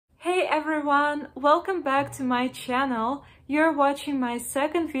everyone, welcome back to my channel. You're watching my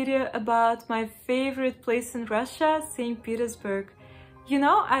second video about my favorite place in Russia, St. Petersburg. You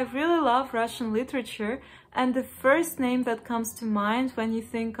know, I really love Russian literature, and the first name that comes to mind when you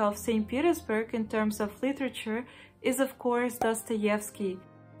think of St. Petersburg in terms of literature is of course Dostoevsky,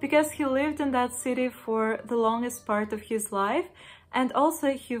 because he lived in that city for the longest part of his life, and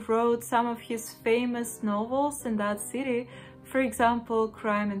also he wrote some of his famous novels in that city. For example,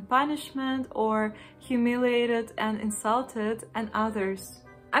 Crime and Punishment or Humiliated and Insulted and others.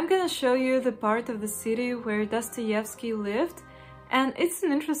 I'm gonna show you the part of the city where Dostoevsky lived, and it's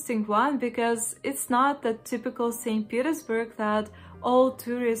an interesting one because it's not the typical St. Petersburg that all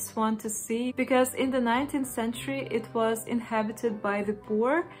tourists want to see, because in the 19th century it was inhabited by the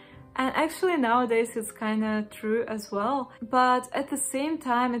poor, and actually nowadays it's kinda true as well, but at the same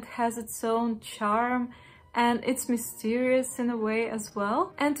time it has its own charm and it's mysterious in a way as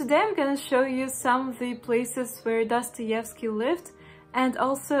well. And today I'm gonna show you some of the places where Dostoevsky lived, and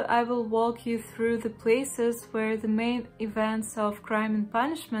also I will walk you through the places where the main events of Crime and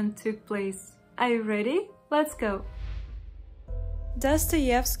Punishment took place. Are you ready? Let's go!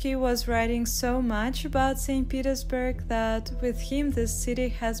 Dostoevsky was writing so much about St. Petersburg that with him this city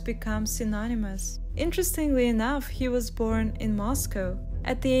has become synonymous. Interestingly enough, he was born in Moscow.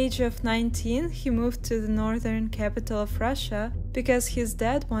 At the age of 19, he moved to the northern capital of Russia because his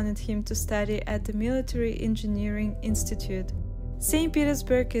dad wanted him to study at the Military Engineering Institute. St.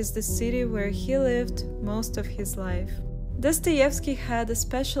 Petersburg is the city where he lived most of his life. Dostoevsky had a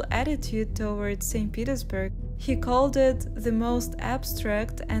special attitude towards St. Petersburg. He called it the most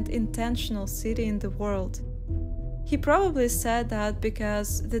abstract and intentional city in the world. He probably said that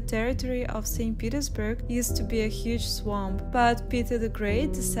because the territory of St. Petersburg used to be a huge swamp, but Peter the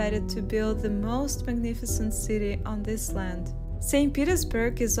Great decided to build the most magnificent city on this land. St.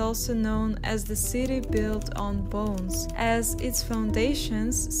 Petersburg is also known as the city built on bones, as its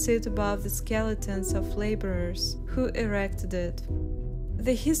foundations sit above the skeletons of laborers who erected it.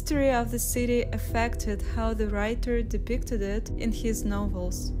 The history of the city affected how the writer depicted it in his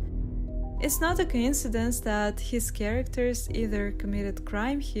novels. It's not a coincidence that his characters either committed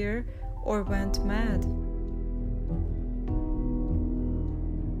crime here or went mad.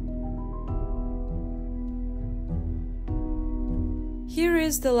 Here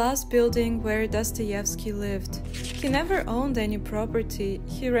is the last building where Dostoevsky lived. He never owned any property,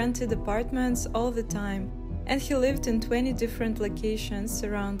 he rented apartments all the time, and he lived in 20 different locations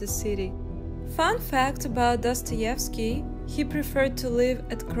around the city. Fun fact about Dostoevsky: he preferred to live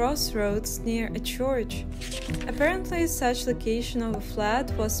at crossroads near a church. Apparently, such location of a flat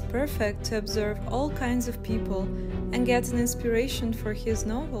was perfect to observe all kinds of people and get an inspiration for his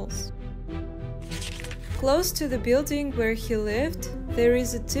novels. Close to the building where he lived, there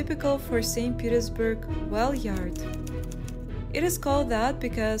is a typical for St. Petersburg well yard. It is called that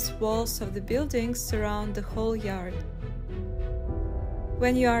because walls of the buildings surround the whole yard.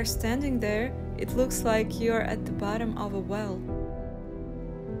 When you are standing there, it looks like you are at the bottom of a well.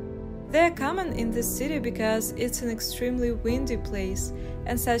 They are common in this city because it's an extremely windy place,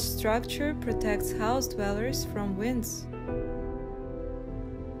 and such structure protects house dwellers from winds.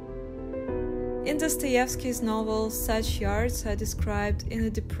 In Dostoevsky's novels, such yards are described in a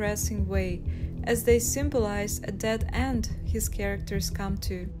depressing way, as they symbolize a dead end his characters come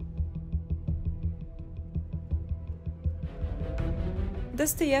to.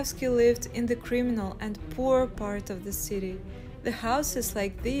 Dostoevsky lived in the criminal and poor part of the city. The houses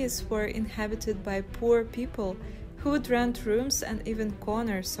like these were inhabited by poor people who would rent rooms and even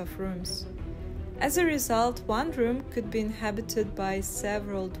corners of rooms. As a result, one room could be inhabited by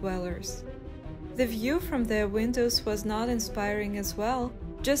several dwellers. The view from their windows was not inspiring as well,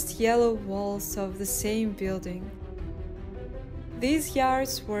 just yellow walls of the same building. These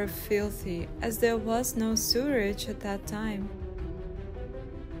yards were filthy, as there was no sewerage at that time.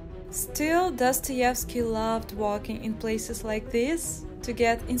 Still, Dostoevsky loved walking in places like this to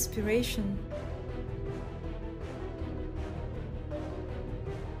get inspiration.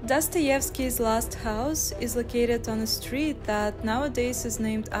 Dostoevsky's last house is located on a street that nowadays is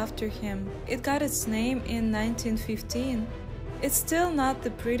named after him. It got its name in 1915. It's still not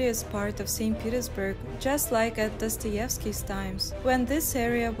the prettiest part of St. Petersburg, just like at Dostoevsky's times, when this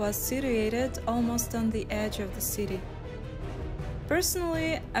area was situated almost on the edge of the city.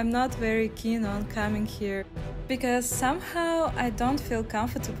 Personally, I'm not very keen on coming here, because somehow I don't feel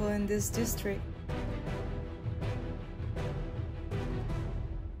comfortable in this district.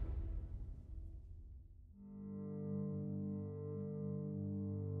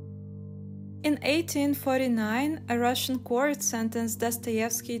 In In 1849, a Russian court sentenced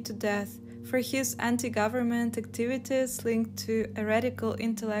Dostoevsky to death for his anti-government activities linked to a radical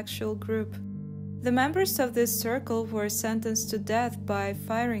intellectual group. The members of this circle were sentenced to death by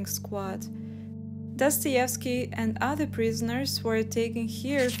firing squad. Dostoevsky and other prisoners were taken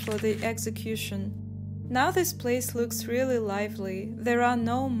here for the execution. Now this place looks really lively. There are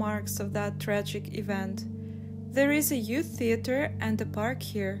no marks of that tragic event. There is a youth theater and a park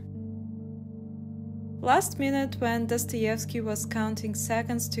here. Last minute, when Dostoevsky was counting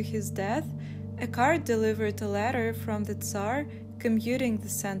seconds to his death, a card delivered a letter from the Tsar commuting the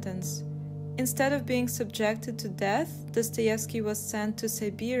sentence. Instead of being subjected to death, Dostoevsky was sent to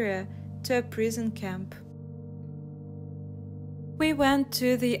Siberia, to a prison camp. We went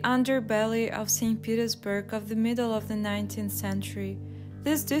to the underbelly of St. Petersburg of the middle of the 19th century.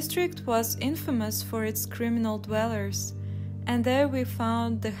 This district was infamous for its criminal dwellers, and there we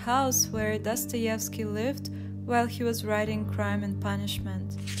found the house where Dostoevsky lived while he was writing Crime and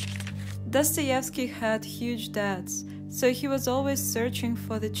Punishment. Dostoevsky had huge debts, so he was always searching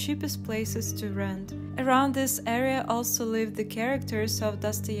for the cheapest places to rent. Around this area also lived the characters of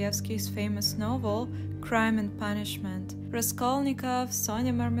Dostoevsky's famous novel Crime and Punishment: Raskolnikov,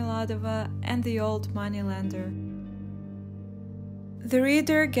 Sonia Marmeladova, and the old moneylender. The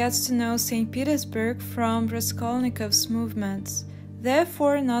reader gets to know St. Petersburg from Raskolnikov's movements.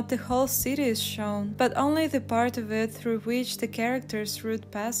 Therefore, not the whole city is shown, but only the part of it through which the character's route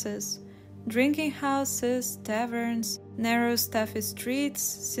passes. Drinking houses, taverns, narrow stuffy streets,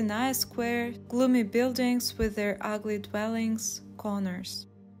 Sinai Square, gloomy buildings with their ugly dwellings, corners.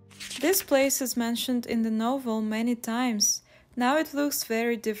 This place is mentioned in the novel many times. Now it looks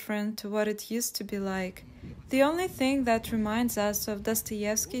very different to what it used to be like. The only thing that reminds us of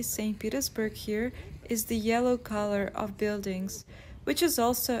Dostoevsky's St. Petersburg here is the yellow color of buildings, which is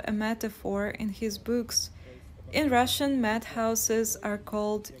also a metaphor in his books. In Russian, madhouses are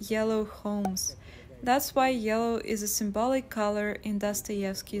called yellow homes. That's why yellow is a symbolic color in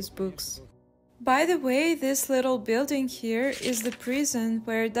Dostoevsky's books. By the way, this little building here is the prison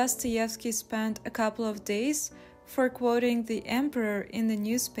where Dostoevsky spent a couple of days for quoting the emperor in the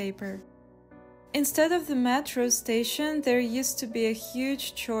newspaper. Instead of the metro station, there used to be a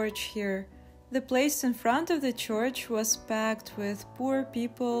huge church here. The place in front of the church was packed with poor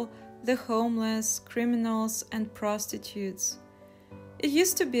people, the homeless, criminals, and prostitutes. It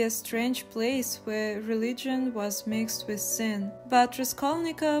used to be a strange place where religion was mixed with sin, but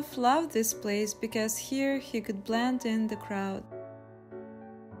Raskolnikov loved this place because here he could blend in the crowd.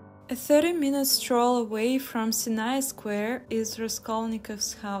 A 30-minute stroll away from Sinai Square is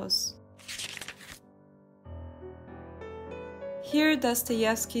Raskolnikov's house. Here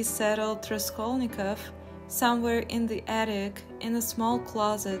Dostoevsky settled Raskolnikov somewhere in the attic in a small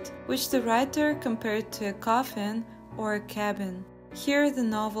closet, which the writer compared to a coffin or a cabin. Here the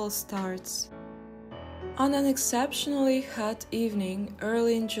novel starts. On an exceptionally hot evening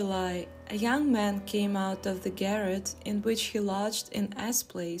early in July, a young man came out of the garret in which he lodged in S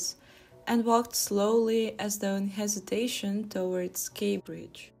Place and walked slowly as though in hesitation towards K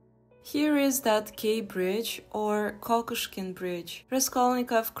Bridge. Here is that K Bridge, or Kokoshkin Bridge.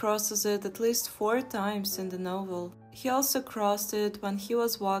 Raskolnikov crosses it at least 4 times in the novel. He also crossed it when he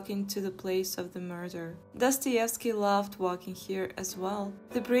was walking to the place of the murder. Dostoevsky loved walking here as well.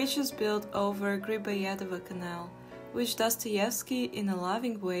 The bridge is built over Griboyedova Canal, which Dostoevsky in a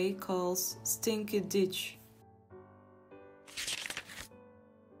loving way calls Stinky Ditch.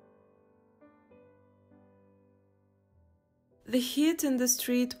 The heat in the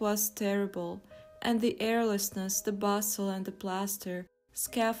street was terrible, and the airlessness, the bustle and the plaster,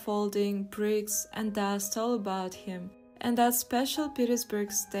 scaffolding, bricks and dust all about him, and that special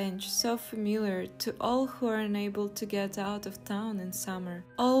Petersburg stench so familiar to all who are unable to get out of town in summer,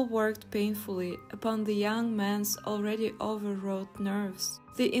 all worked painfully upon the young man's already overwrought nerves.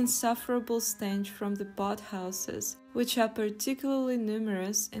 The insufferable stench from the pothouses, which are particularly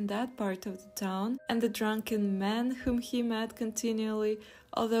numerous in that part of the town, and the drunken men whom he met continually,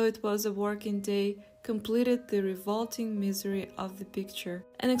 although it was a working day, completed the revolting misery of the picture.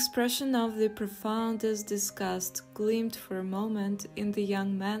 An expression of the profoundest disgust gleamed for a moment in the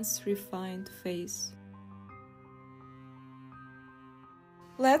young man's refined face.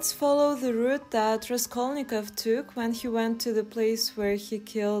 Let's follow the route that Raskolnikov took when he went to the place where he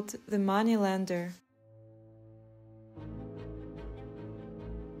killed the moneylender.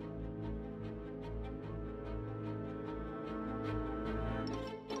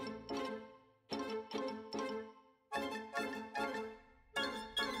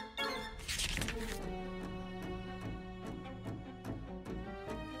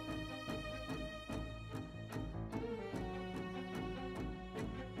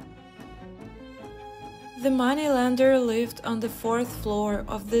 The moneylender lived on the 4th floor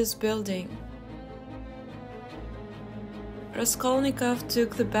of this building. Raskolnikov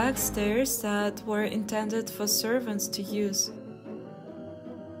took the back stairs that were intended for servants to use.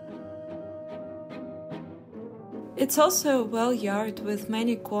 It's also a well yard with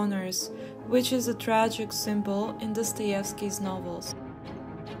many corners, which is a tragic symbol in Dostoevsky's novels.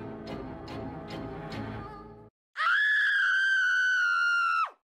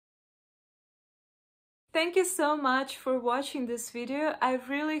 Thank you so much for watching this video. I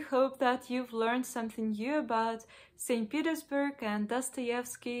really hope that you've learned something new about St. Petersburg and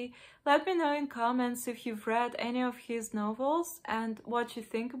Dostoevsky. Let me know in comments if you've read any of his novels and what you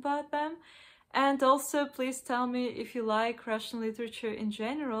think about them. And also please tell me if you like Russian literature in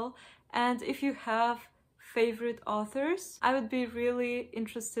general and if you have favorite authors. I would be really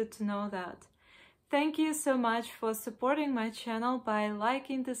interested to know that. Thank you so much for supporting my channel by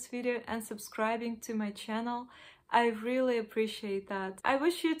liking this video and subscribing to my channel. I really appreciate that. I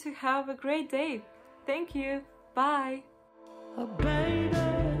wish you to have a great day. Thank you. Bye.